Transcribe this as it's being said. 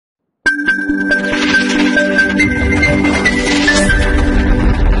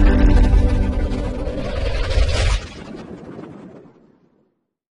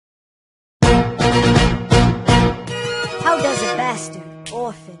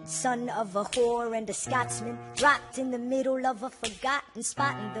son of a whore and a Scotsman, dropped in the middle of a forgotten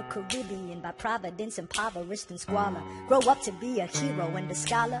spot in the Caribbean, by providence impoverished and squalor, grow up to be a hero and a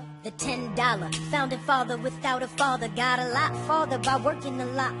scholar. The $10 founding father without a father got a lot farther by working a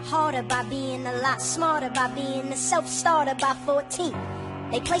lot harder, by being a lot smarter, by being a self-starter. By 14,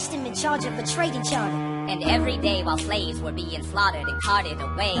 they placed him in charge of a trading charter. And every day while slaves were being slaughtered and carted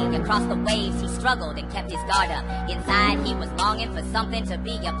away across the waves, he struggled and kept his guard up. Inside he was longing for something to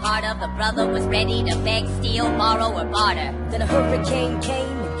be a part of. The brother was ready to beg, steal, borrow, or barter. Then a hurricane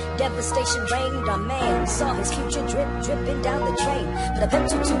came and devastation reigned. Our man saw his future dripping down the drain, but a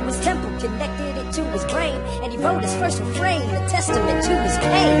pencil to his temple connected it to his brain, and he wrote his first refrain, a testament to his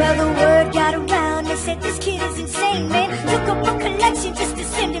pain. Well, the word got around, they said this kid is insane, man. Took up a collection just to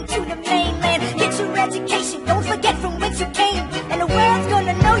send him to the mainland. Get your education, don't forget from whence you came, and the world's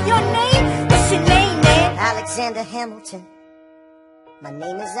gonna know your name. What's your name, man? Alexander Hamilton. My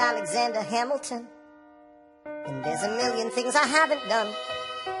name is Alexander Hamilton, and there's a million things I haven't done,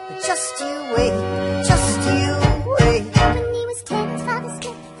 but just you wait, just you wait. When he was 10, his father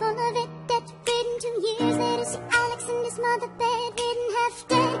split, full of it, debt-ridden. 2 years later, see Alex and his mother bedridden, half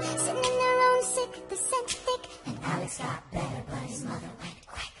dead, sitting in their own sick, the scent thick, and Alex got better, but his mother went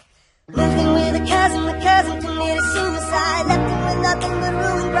crack. Moved in with a cousin, the cousin committed suicide, left him with nothing but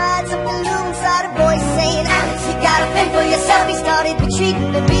ruined pride. Something new inside a voice saying, Alex, you gotta fend for yourself. He started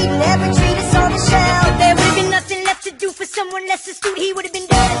retreating and reading every treatise on the shelf. There would have been nothing left to do for someone less astute. He would have been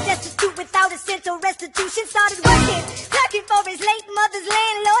dead and destitute without a cent or restitution. Started working, packing for his late mother's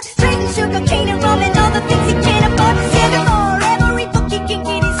landlord, trading sugar cane and rum and all the things he can't afford. Saving for every book he can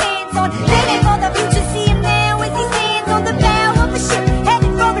get his hands on, living for the future. See him now as he stands on the bow of a ship,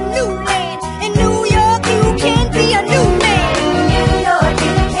 headed for a new land. In New York, you can be a new man. New York,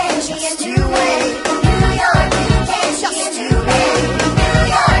 you can just you wait. New York, you can just you wait. New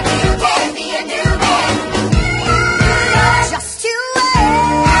York, you can be a new man. Just you wait.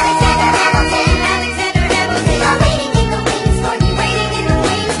 Alexander Hamilton, Alexander Hamilton. You're waiting in the wings for you, waiting in the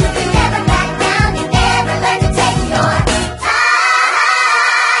wings. You never back down, you never learn to take your time.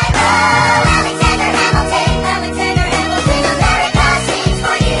 Oh, Alexander Hamilton, Alexander Hamilton. America sings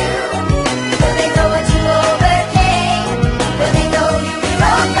for you. Will they know what you overcame? Will they know you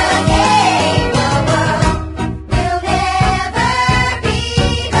rewrote the game? The world will never be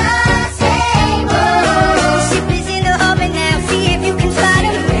the same. Oh, ship is in the harbor now, see if you can spot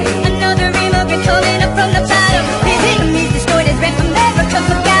him. Another immigrant coming up from the bottom. His enemies destroyed his rep, America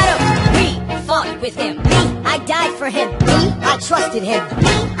forgot him. We fought with him, me, I died for him, me, I trusted him,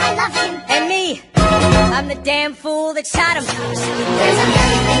 me, I love him. and me, I'm the damn fool that shot him. There's a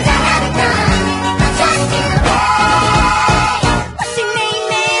million things I haven't done, but just you wait. What's your name,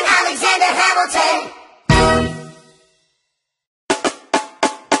 man? Alexander Hamilton.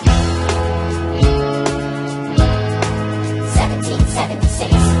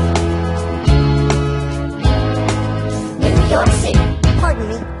 1776. New York City. Pardon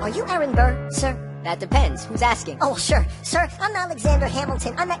me, are you Aaron Burr, sir? That depends, who's asking? Oh, sure. Sir, I'm Alexander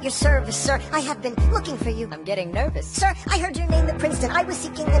Hamilton. I'm at your service, sir. I have been looking for you. I'm getting nervous. Sir, I heard your name at Princeton. I was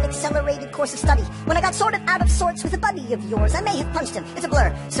seeking an accelerated course of study. When I got sort of out of sorts with a buddy of yours, I may have punched him. It's a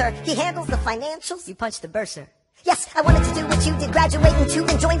blur, sir. He handles the financials. You punched the bursar. Yes, I wanted to do what you did, graduate in 2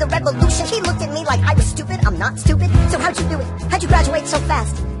 and join the revolution. He looked at me like I was stupid. I'm not stupid. So how'd you do it? How'd you graduate so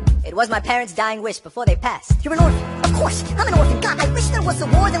fast? It was my parents' dying wish before they passed. You're an orphan. Of course, I'm an orphan. God, I wish there was a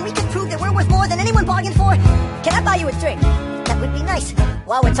war, then we could prove that we're worth more than anyone bargained for. Can I buy you a drink? That would be nice.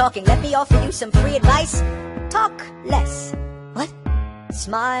 While we're talking, let me offer you some free advice. Talk less. What?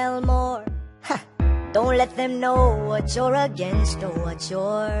 Smile more. Huh. Don't let them know what you're against or what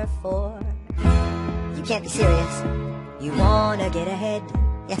you're for. You can't be serious. You wanna get ahead.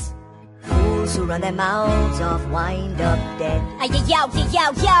 Yes. Fools who run their mouths off wind up dead. Yo,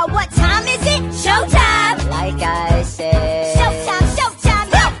 what time is it? Showtime! Like I said. Showtime, yo!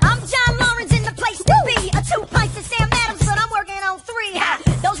 I'm John Lawrence in the place to be. A 2 pints of Sam Adams, but I'm working on 3. Ha!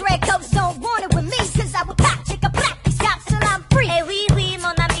 Those redcoats don't want it with me, cause I will pop, chick a black, shots till I'm free. Eh oui,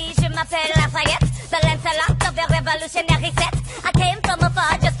 mon ami, je m'appelle Lafayette, the Lancelot of the revolutionary set. I came from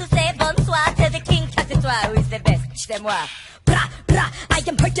afar just to say bonsoir to the king, cause c'est toi who's the best, c'est moi. Blah, blah, I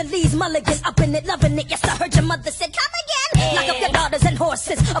am Hercules Mulligan, up in it, loving it. Yes, I heard your mother said, come again. Lock up your daughters and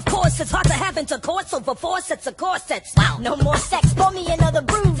horses. Of course, it's hard to have intercourse over 4 sets of corsets. Wow, no more sex, pour me another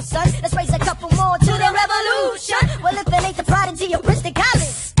brew, son. Let's raise a couple more to the revolution. Well, if it ain't the prodigy of Princeton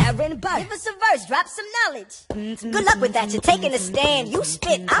College, Aaron Burr, give us a verse, drop some knowledge. Good luck with that, you're taking a stand. You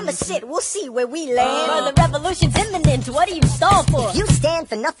spit, I'ma sit, we'll see where we land. Well, the revolution's imminent, what do you stall for? If you stand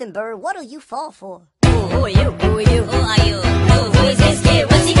for nothing, Burr, what'll you fall for? Who are you? Who are you? Who are you? Who is this kid?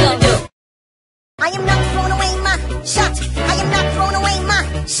 What's he I am not throwing away my shot. I am not throwing away my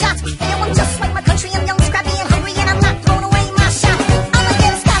shot. Hey, I'm just like my country. I'm young, scrappy, and hungry, and I'm not throwing away my shot. I'ma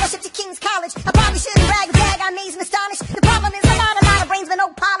get a scholarship to King's College. I probably shouldn't brag, I amaze and astonish. The problem is I got a lot of brains but no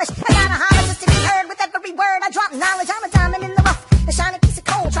polish. I gotta holler just to be heard with every word. I drop knowledge. I'm a diamond in the rough, a shining piece of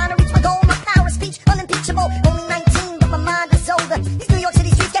coal, trying to reach my goal. My power of speech unimpeachable. Only 19, but my mind is older. These New York City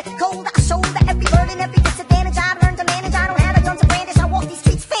streets get colder. I shoulder every burden, every disadvantage. I've learned to manage. I don't have a gun to brandish. I walk these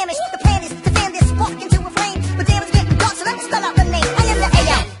streets famished. The plan is to fan this spark into a flame. But damn, it's getting dark, so let me spell out the name. I am the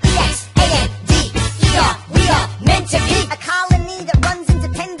A-L-E-X-A-N-D-E-R. We are meant to be a colony that runs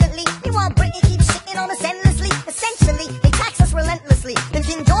independently. Meanwhile, Britain keeps shitting on us endlessly. Essentially, they tax us relentlessly. Then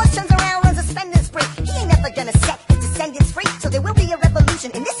King George turns around, runs a spending spree. He ain't never gonna set his descendants free. So there will be a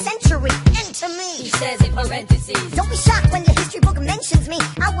revolution in this century. Enter me. He says in parentheses. Don't be shocked when your history book mentions me.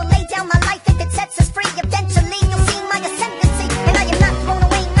 I will lay down my life if it sets us free. Eventually, you'll see my ascendancy. And I am not throwing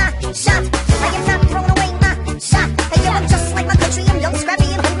away my shot. I am not throwing away my shot. Hey, yo, I'm just like my country. I'm young, scrappy,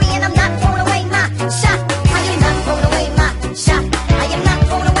 and hungry, and I'm not throwing away my shot. I am not throwing away my shot. I am not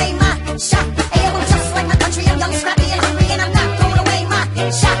throwing away my shot. Hey, yo, I'm just like my country. I'm young, scrappy, and hungry, and I'm not throwing away my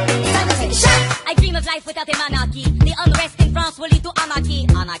shot. It's time to take a shot. I dream of life without a monarchy. The unrest in France will lead to anarchy.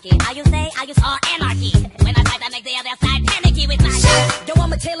 Anarchy, I you say, I use anarchy. When I try to make the other side panicky with my shot. Yo,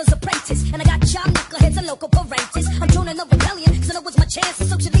 I'm a tailor's apprentice, and I got job knuckleheads and local parentis. I'm joining the rebellion, cause I know it's my chance to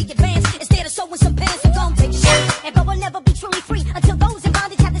socially advance. Instead of sewing some pants, so don't take a shot. And but we'll never be truly free until those in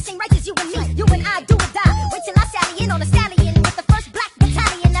bondage have the same rights as you and me. You and I do or die. Wait till I sally in on a stallion with the first black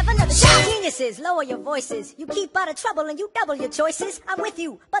battalion. Have another shot. Geniuses, lower your voices. You keep out of trouble and you double your choices. I'm with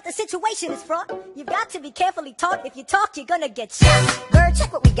you, but the situation is fraught. You've got to be carefully taught. If you talk, you're gonna get shot. Bird,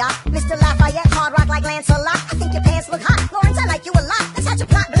 check what we got. Mr. Lafayette, hard rock like Lancelot. I think your pants look hot. Lawrence, I like you a lot. That's how you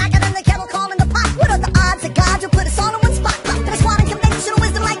plot. Blacker than the kettle calling the pot. What are the odds of God you'll put us all in one spot? Pop to the squad and conventional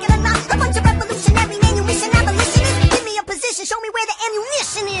wisdom, like it or not. A bunch of revolutionary manumission abolitionists. Give me a position, show me where the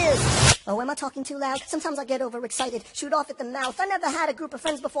ammunition is. Oh, am I talking too loud? Sometimes I get overexcited. Shoot off at the mouth. I never had a group of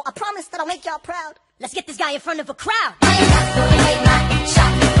friends before. I promise that I'll make y'all proud. Let's get this guy in front of a crowd. I am not throwing away my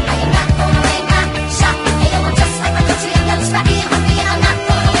shot. I am not throwing away my shot. Hey, yo, I'm just like my country. I'm young, scrappy, and hungry, and I'm not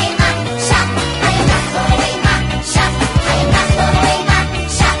throwing away my shot. I am not throwing away my shot. I am not throwing away my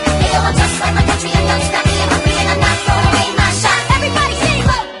shot. Hey, yo, I'm just like my country. I'm young, scrappy, and hungry, and I'm not throwing away my shot. Everybody sing!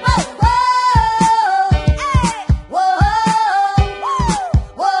 Whoa, whoa, whoa, hey, whoa, whoa,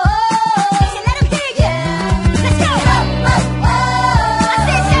 whoa. So let him hear you. Let's go. Whoa, whoa, whoa. I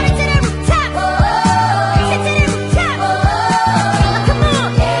said shout it to the rooftop. Shout it to the rooftop. Come on.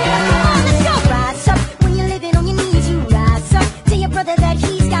 Let's go. Rise up when you're living on your knees. You rise up. Tell your brother that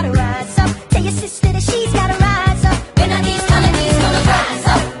he's gotta rise up. Tell your sister that she's gotta rise up. When are these colonies gonna rise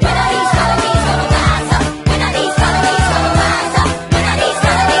up? When are these colonies gonna rise up? When are these colonies gonna rise up? When are these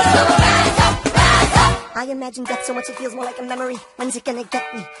colonies gonna rise up? Rise up! I imagine death so much it feels more like a memory. When's it gonna get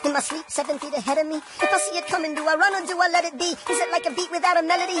me? In my sleep, 7 feet ahead of me. If I see it coming, do I run or do I let it be? Is it like a beat without a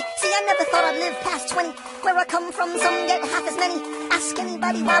melody? See, I never thought I'd live past 20. Where I come from, some get half as many. Ask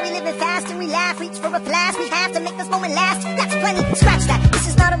anybody why we living fast and we laugh. Reach for a blast, we have to make this moment last. That's plenty, scratch that. This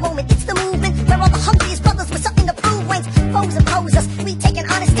is not a moment, it's the movement. Where all the hungriest brothers with something to prove. When's foes oppose us, we take an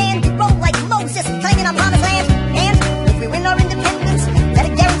honest stand. We roll like Moses, claiming our promised land. And if we win our independence, let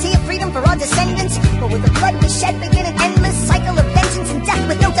it guarantee a freedom for our descendants. But with the blood we shed, begin an endless cycle of vengeance and death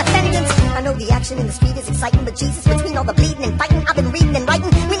with no defendants. I know the action and the speed is exciting, but Jesus, between all the bleeding and fighting, I've been reading and writing.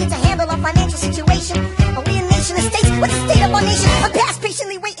 We need to handle our financial situation. Are we a nation of states? What is the state of our nation? I'm past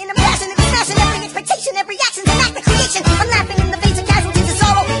patiently waiting, I'm passionately smashing every expectation, every action's an act of creation. I'm laughing in the face of casualties and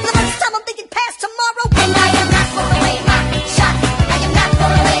sorrow. For the first time I'm thinking past tomorrow. And I am not throwing away my shot. I am not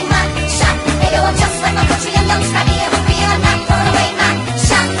throwing away my shot. Hey, yo, I'm just like my country. I'm young, scrappy, and hungry, and I'm not throwing away my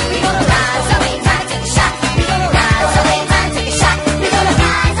shot. We gonna rise up, ain't time to take a shot. We gonna rise up, ain't time to take a shot. We gonna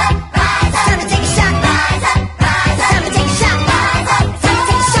rise up, rise up. Time to take a shot, rise up, rise up. Time to take a shot, rise up. Time to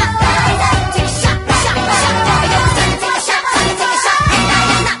take a shot, rise up. Take a shot, shot, shot. Hey, yo, it's time to take a shot, time to take a shot. And I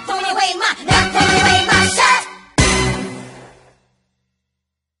am not throwing away my shot.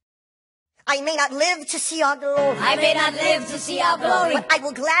 I may not live to see our glory. I may not live to see our glory, But I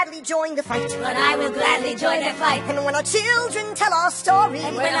will gladly join the fight. but I will gladly join the fight. And when our children tell our story,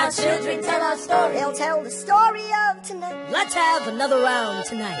 And when our children tell our story, they'll tell the story of tonight. Let's have another round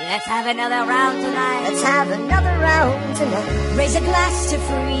tonight. let's have another round tonight. Let's have another round tonight. Raise a glass to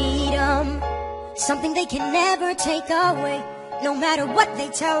freedom, something they can never take away, no matter what they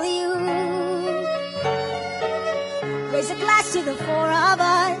tell you. Raise a glass to the four of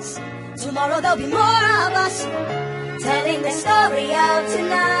us. Tomorrow there'll be more of us telling the story of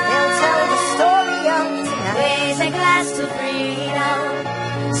tonight. They'll tell the story of tonight. Raise a glass to freedom,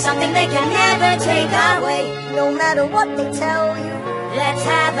 something they can never take away. No matter what they tell you, let's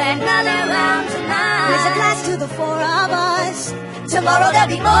have another round tonight. Raise a glass to the four of us. Tomorrow there'll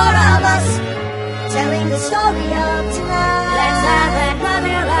be more of us telling the story of tonight. Let's have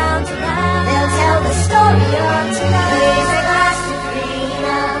another round tonight. They'll tell the story of tonight. Raise a glass to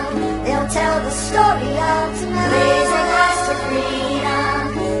freedom. They'll tell the story of tonight. Raise a glass to freedom.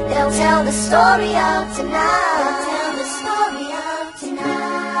 They'll tell the story of tonight. Tell the story of tonight.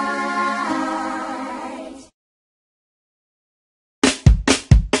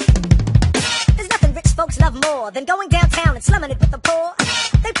 There's nothing rich folks love more than going downtown and slumming it with the poor.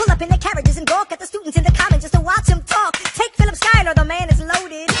 They pull up in their carriages and gawk at the students in the commons just to watch them talk. Take Philip Schuyler, the man is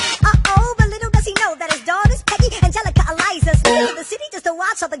loaded. Uh-oh, but little does he know that his daughters, Peggy, Angelica, Eliza, stay in the city just to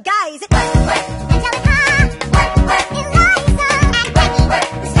watch all the guys. Angelica, Eliza, and Peggy,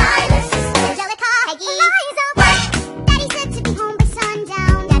 the stylist. Angelica, Peggy, Eliza, Daddy said to be home by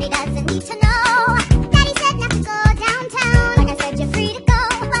sundown. Daddy doesn't need to know. Daddy said not to go downtown. Like I said, you're free to go.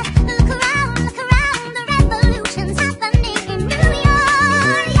 But look around, the revolution's happening in New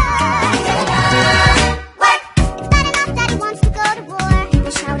York. Angelica, work. It's bad enough Daddy wants to go to war.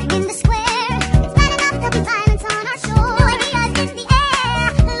 People shouting in the square. It's bad enough there'll be violence on our shore. New ideas in the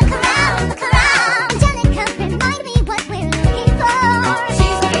air. Look around, look around. Angelica, remind me what we're looking for.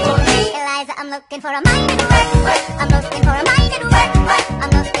 She's looking for me. Eliza, I'm looking for a mind at work. I'm looking for a mind at work.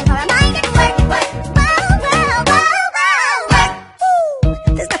 I'm looking for a mind at work.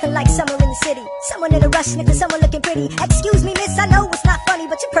 Ooh, there's nothing like summer in the city. Someone in a rush next to someone looking pretty. Excuse me, miss, I know it's not funny,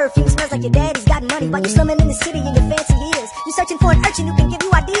 but your perfume smells like your daddy's got money. While you're slumming in the city in your fancy heels, you're searching for an urchin who can give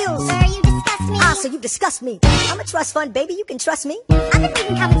you ideals. Sir, you disgust me. Ah, so you disgust me. I'm a trust fund, baby, you can trust me. I've been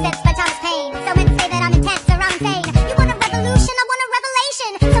reading Common Sense by Thomas Paine. So men say that I'm intense or I'm insane. You want a revolution, I want a revelation.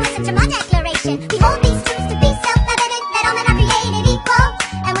 So listen to my declaration. We hold these truths to be self-evident, that all men are created equal.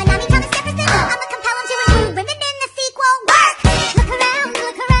 And when I meet Thomas Jefferson, I'ma compel him to include women in the sequel. Work! Look around,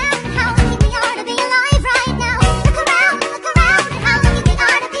 how lucky we are to be alive right now. Look around, how lucky we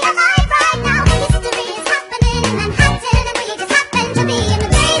are to be alive right now. History is happening in Manhattan, and we just happen to be in the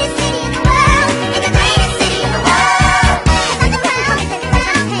greatest city in the world. In the greatest city in the world. Look around,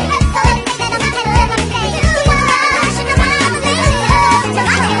 hey, let's go and say that I'm not gonna let them say. Do you want a revolution or a revolution?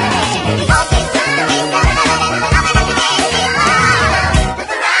 To my generation, we all take history, self-evident, and I'm gonna be alive.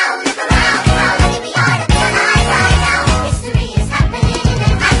 Look around, how lucky we are to be alive right now. History is happening in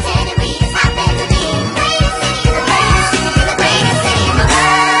Manhattan, and we just happen to be in the greatest city in the world. In the greatest city in the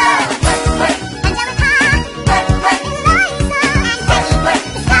world. Angelica, Eliza, and Peggy,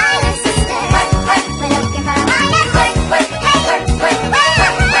 the stylist sisters. We're looking for a mind at work. Hey,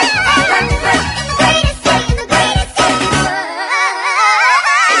 in the greatest city, in the greatest city in the world.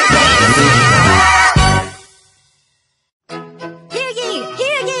 Hear ye!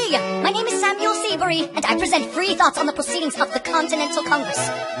 My name is Samuel Seabury, and I present free thoughts on the proceedings of the Continental Congress.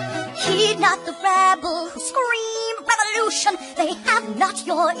 Heed not the rabble who scream revolution. They have not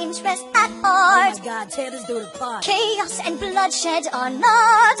your interest at heart. Oh God, tear this dude apart. Chaos and bloodshed are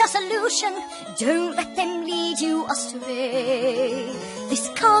not a solution. Don't let them lead you astray. This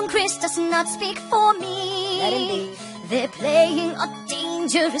Congress does not speak for me. Let him be. They're playing a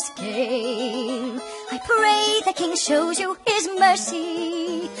dangerous game. I pray the King shows you his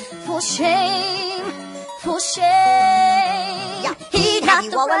mercy. For shame, for shame. Yeah. Heed Have not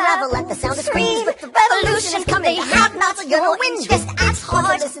you the all rabble unravel at the sound of scream. screams? The revolution is coming. They have not your interest at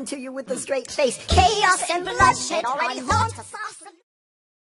heart. Listen to you with a straight face. Chaos and bloodshed already haunt us.